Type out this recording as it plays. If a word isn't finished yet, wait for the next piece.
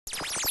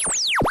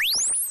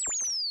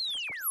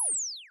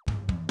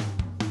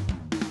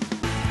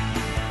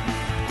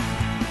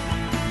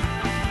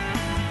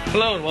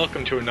Hello and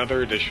welcome to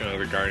another edition of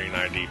the Guardian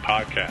ID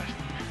podcast.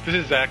 This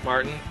is Zach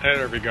Martin,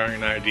 editor of the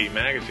Guardian ID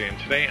magazine.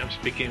 Today I'm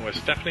speaking with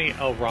Stephanie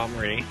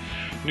El-Ramri,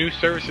 new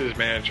services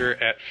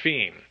manager at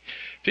FEAM.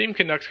 FEAM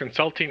conducts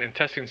consulting and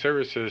testing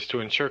services to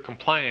ensure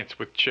compliance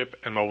with chip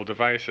and mobile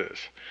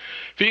devices.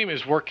 FEAM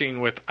is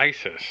working with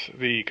ISIS,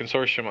 the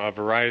consortium of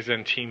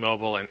Verizon,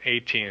 T-Mobile, and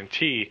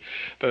AT&T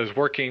that is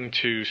working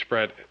to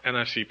spread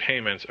NFC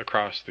payments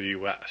across the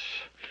U.S.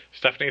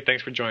 Stephanie,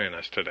 thanks for joining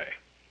us today.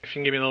 If you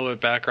can give me a little bit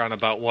of background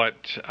about what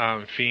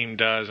FEAM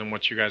does and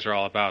what you guys are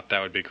all about, that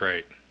would be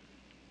great.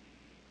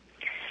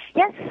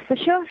 Yes, for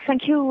sure.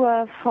 Thank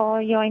you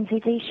for your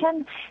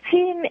invitation.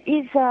 FEAM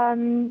is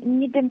an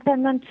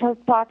independent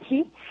third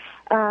party.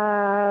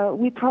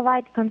 We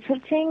provide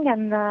consulting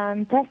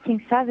and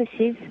testing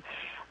services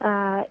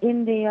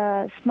in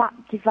the smart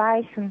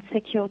device and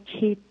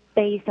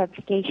security-based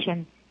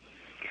application.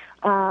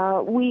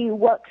 We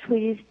work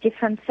with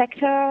different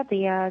sectors,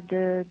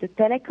 the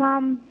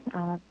telecom,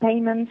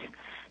 payments,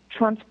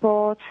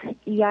 transport,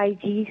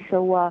 EID.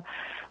 So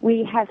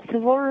we have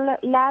several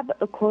labs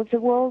across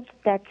the world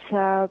that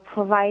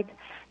provide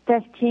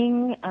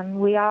testing, and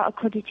we are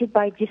accredited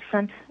by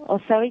different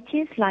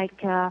authorities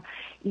like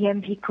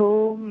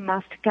EMVCO,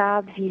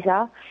 MasterCard,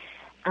 Visa.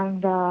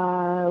 And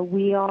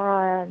we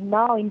are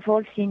now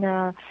involved in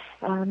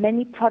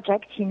many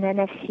projects in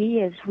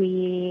NFC as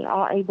we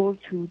are able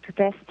to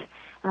test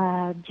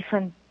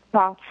different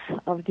parts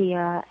of the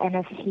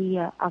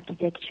NFC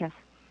architecture.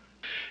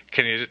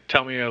 Can you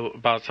tell me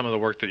about some of the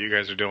work that you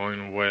guys are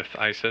doing with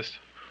ISIS?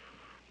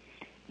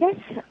 Yes,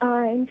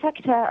 in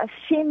fact,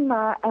 FEAM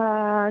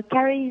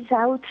carries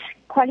out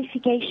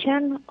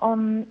qualification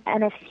on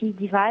NFC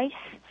device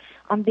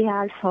on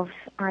behalf of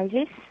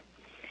ISIS.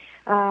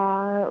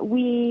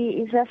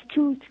 There's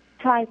two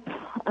types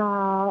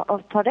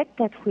of product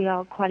that we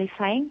are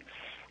qualifying.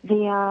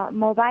 The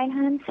mobile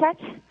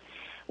handset,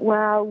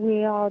 where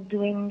we are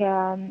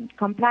doing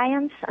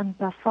compliance and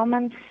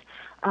performance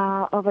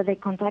over the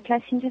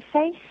contactless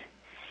interface.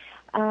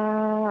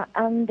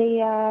 And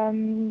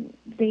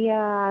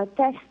the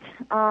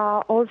tests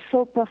are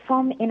also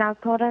performed in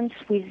accordance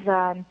with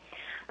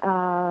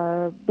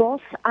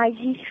both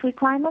ISIS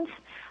requirements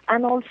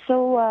and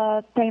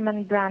also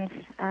payment brands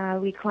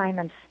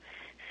requirements.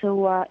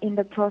 So in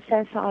the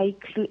process, I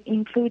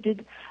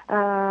included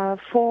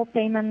 4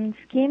 payment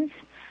schemes: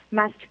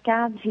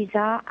 MasterCard,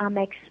 Visa,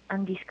 Amex,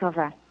 and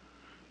Discover.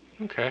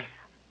 Okay.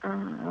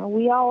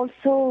 We are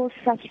also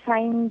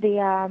certifying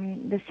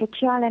the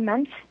secure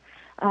elements.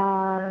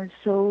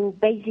 So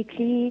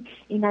basically,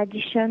 in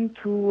addition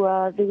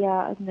to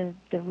the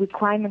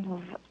requirement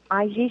of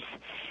ISIS,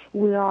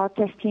 we are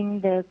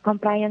testing the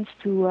compliance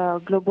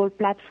to global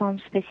platform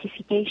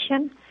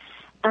specification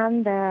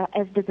and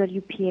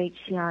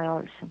SWPHCI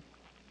also.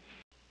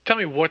 Tell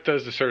me, what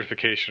does the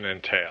certification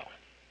entail?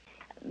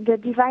 The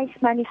device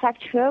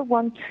manufacturer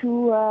want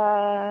to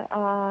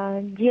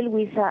deal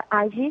with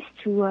ISIS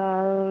to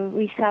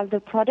resell the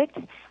product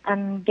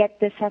and get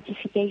the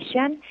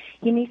certification.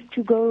 He needs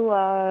to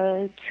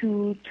go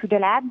to the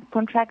lab,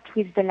 contract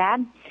with the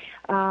lab,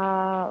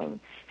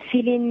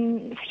 fill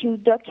in a few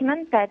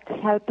documents that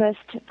help us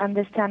to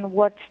understand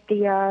what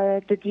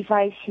the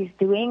device is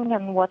doing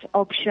and what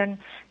option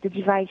the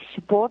device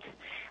supports.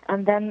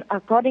 And then,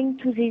 according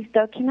to these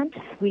documents,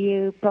 we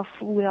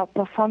are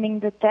performing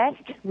the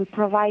test. We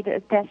provide a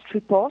test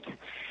report,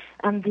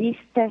 and this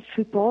test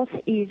report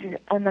is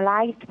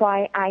analyzed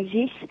by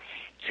ISIS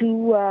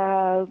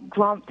to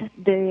grant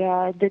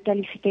the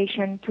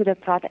qualification to the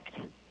product.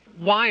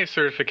 Why is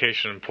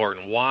certification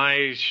important?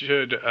 Why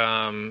should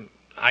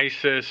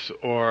ISIS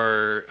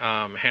or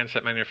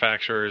handset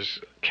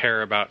manufacturers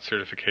care about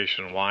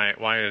certification?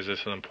 Why is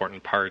this an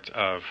important part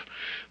of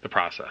the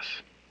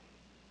process?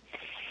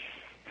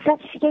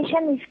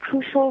 Certification is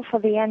crucial for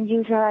the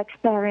end-user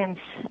experience,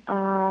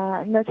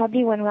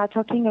 notably when we are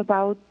talking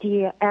about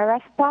the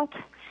RF part.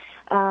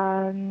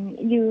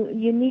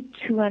 You need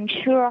to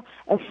ensure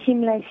a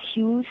seamless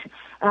use,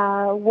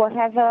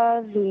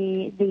 whatever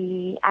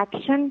the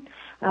action.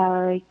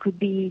 It could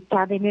be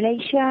tag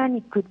emulation,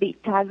 it could be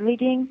tag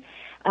reading,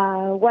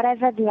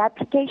 whatever the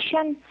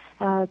application,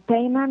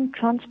 payment,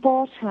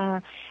 transport,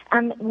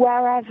 and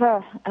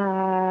wherever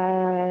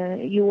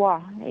you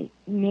are. It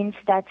means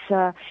that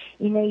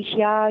in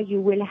Asia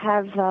you will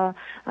have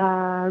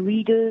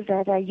readers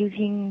that are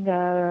using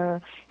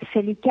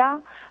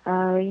Celica.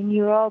 In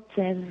Europe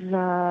there's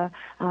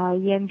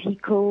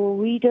EMVCO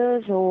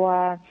readers,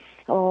 or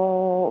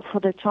for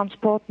the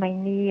transport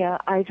mainly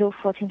ISO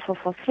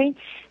 14443.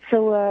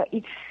 So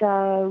it's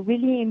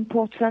really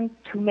important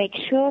to make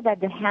sure that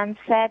the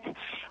handset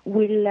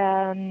will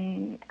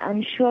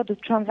ensure the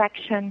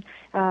transaction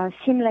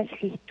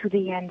seamlessly to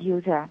the end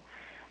user.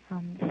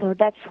 So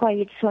that's why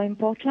it's so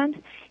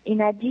important. In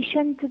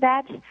addition to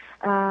that,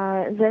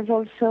 there's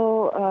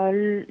also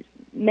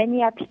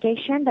many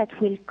applications that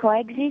will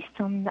coexist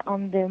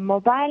on the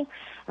mobile.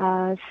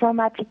 Some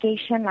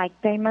application like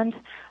payment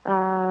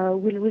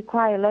will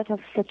require a lot of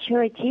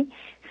security,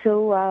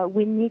 so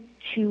we need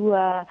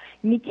to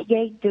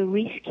mitigate the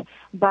risk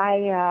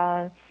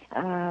by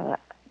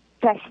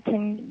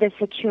testing the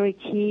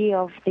security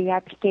of the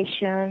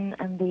application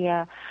and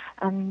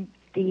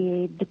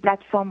the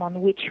platform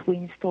on which we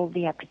install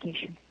the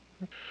application.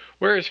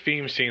 Where is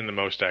Veeam seeing the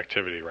most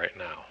activity right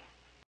now?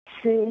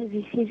 So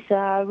this is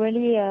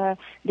really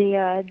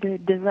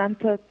the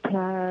ramp-up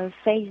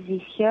phase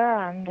this year,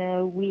 and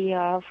we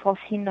are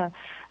foreseeing a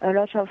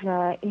lot of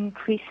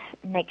increase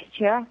next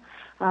year.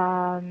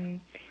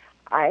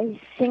 I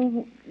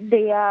think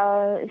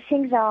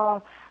things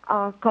are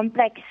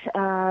complex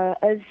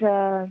as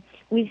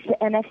with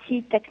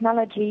NFC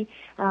technology.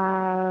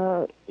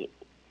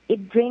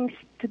 It brings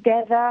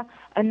together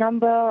a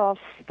number of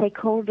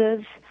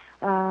stakeholders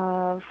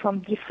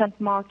from different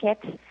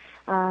markets,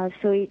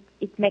 so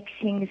it makes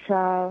things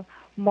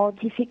more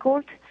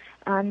difficult,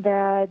 and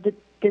the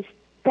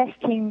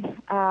testing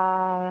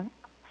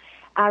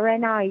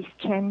arena is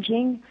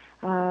changing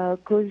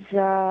because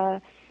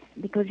the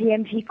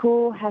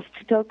MVCO has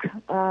to talk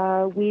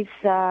with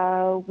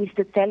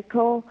the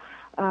telco,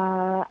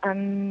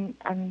 and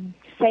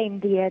same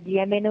the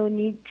MNO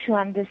need to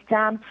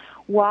understand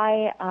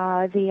why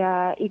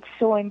it's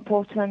so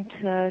important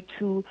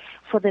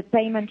for the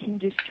payment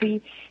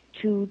industry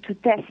to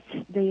test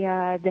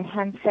the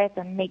handset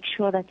and make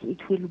sure that it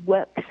will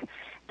work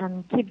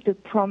and keep the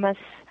promise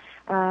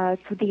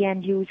to the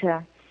end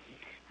user.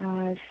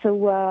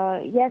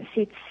 So yes,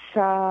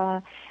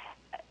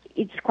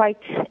 it's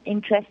quite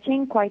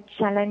interesting, quite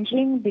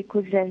challenging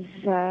because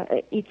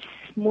it's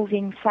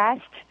moving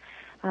fast,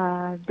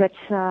 but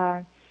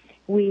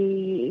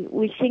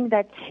we think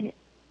that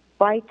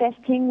by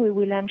testing we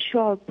will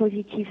ensure a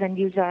positive end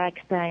user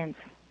experience.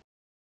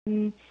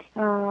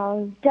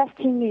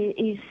 Testing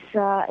is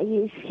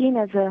seen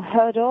as a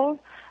hurdle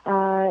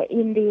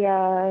in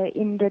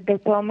the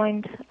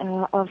deployment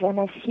of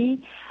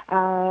NFC.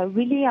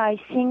 Really, I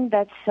think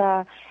that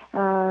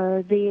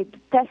the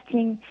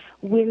testing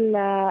will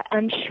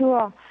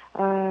ensure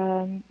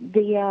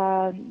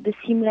the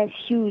seamless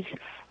use.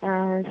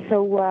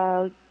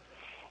 So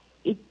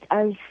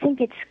I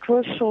think it's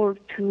crucial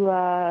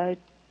to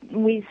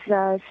with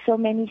so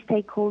many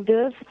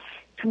stakeholders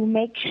to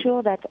make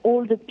sure that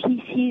all the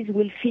pieces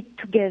will fit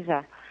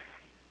together.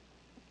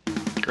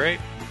 Great.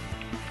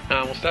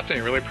 Well, Stephanie,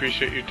 really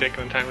appreciate you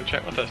taking the time to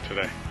chat with us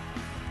today.